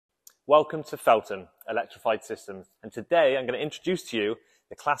Welcome to Fellten Electrified Systems, and today I'm going to introduce to you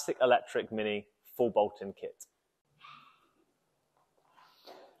the classic electric mini full bolt-in kit.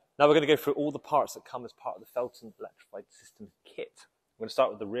 Now we're going to go through all the parts that come as part of the Fellten Electrified Systems kit. We're going to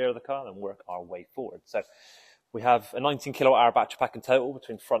start with the rear of the car and work our way forward. So we have a 19 kilowatt hour battery pack in total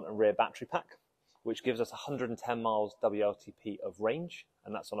between front and rear battery pack, which gives us 110 miles WLTP of range,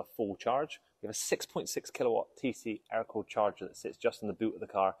 and that's on a full charge. We have a 6.6 kilowatt TC air-cooled charger that sits just in the boot of the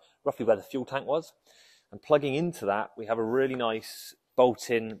car, roughly where the fuel tank was. And plugging into that, we have a really nice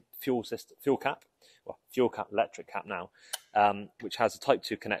bolt-in fuel cap electric cap now, which has a Type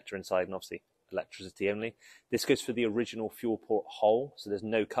 2 connector inside and obviously electricity only. This goes for the original fuel port hole, so there's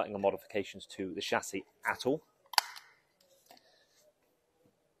no cutting or modifications to the chassis at all.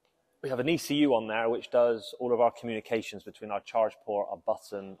 We have an ECU on there which does all of our communications between our charge port, our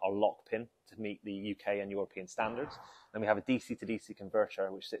button, our lock pin to meet the UK and European standards. Then we have a DC to DC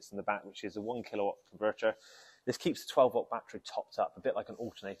converter which sits in the back, which is a 1 kilowatt converter. This keeps the 12 volt battery topped up, a bit like an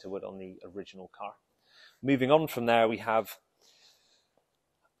alternator would on the original car. Moving on from there, we have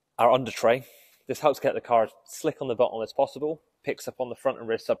our under tray. This helps get the car slick on the bottom as possible, picks up on the front and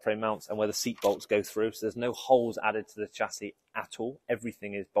rear subframe mounts and where the seat bolts go through, so there's no holes added to the chassis at all.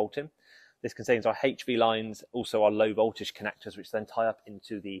 Everything is bolt-in. This contains our HV lines, also our low voltage connectors, which then tie up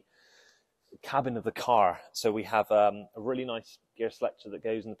into the cabin of the car. So we have a really nice gear selector that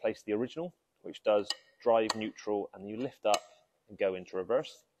goes in the place of the original, which does drive, neutral, and you lift up and go into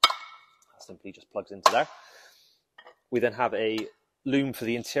reverse. That simply just plugs into there. We then have a loom for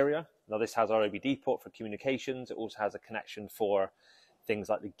the interior. Now this has our OBD port for communications. It also has a connection for things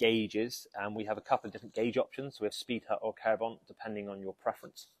like the gauges, and we have a couple of different gauge options. So we have speed hut or carbon, depending on your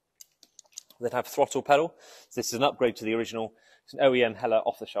preference. We then have throttle pedal. So this is an upgrade to the original. It's an OEM Hella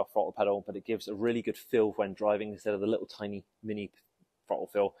off-the-shelf throttle pedal, but it gives a really good feel when driving instead of the little tiny mini throttle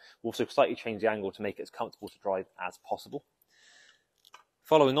feel. We'll also slightly change the angle to make it as comfortable to drive as possible.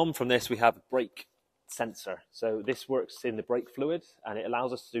 Following on from this, we have a brake sensor. So this works in the brake fluid and it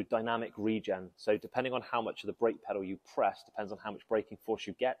allows us to do dynamic regen. So depending on how much of the brake pedal you press depends on how much braking force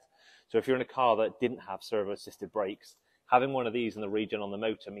you get. So if you're in a car that didn't have servo assisted brakes, having one of these in the regen on the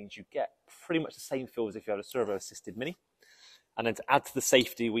motor means you get pretty much the same feel as if you had a servo assisted mini. And then to add to the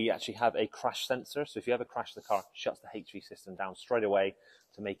safety, we actually have a crash sensor. So if you ever crash the car, it shuts the HV system down straight away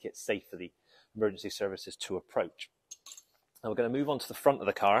to make it safe for the emergency services to approach. Now we're going to move on to the front of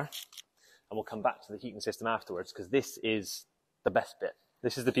the car, and we'll come back to the heating system afterwards, because this is the best bit.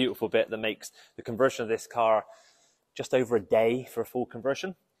 This is the beautiful bit that makes the conversion of this car just over a day for a full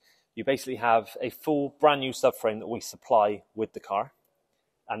conversion. You basically have a full brand new subframe that we supply with the car.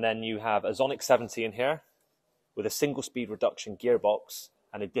 And then you have a Zonic 70 in here with a single speed reduction gearbox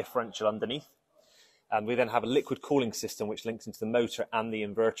and a differential underneath. And we then have a liquid cooling system which links into the motor and the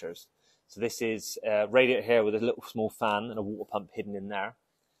inverters. So this is a radiator here with a little small fan and a water pump hidden in there.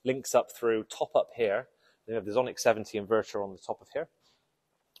 Links up through top up here. Then we have the Zonic 70 inverter on the top of here.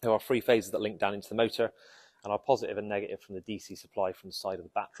 There are 3 phases that link down into the motor, and our positive and negative from the DC supply from the side of the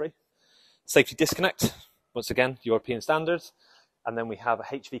battery. Safety disconnect, once again, European standards. And then we have a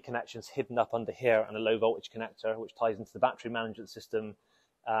HV connections hidden up under here and a low voltage connector, which ties into the battery management system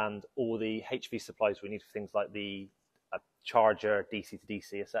and all the HV supplies we need for things like the charger, DC to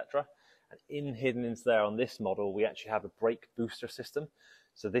DC, etc. And hidden into there on this model, we actually have a brake booster system.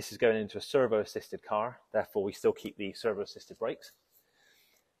 So this is going into a servo-assisted car, therefore we still keep the servo-assisted brakes.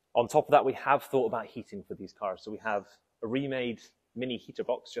 On top of that, we have thought about heating for these cars. So we have a remade mini heater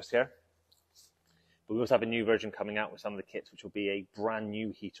box just here. But we also have a new version coming out with some of the kits, which will be a brand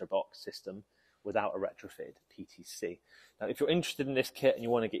new heater box system without a retrofitted PTC. Now, if you're interested in this kit and you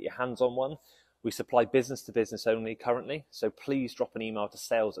want to get your hands on one, we supply business to business only currently. So please drop an email to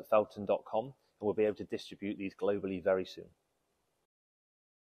sales@fellten.com and we'll be able to distribute these globally very soon.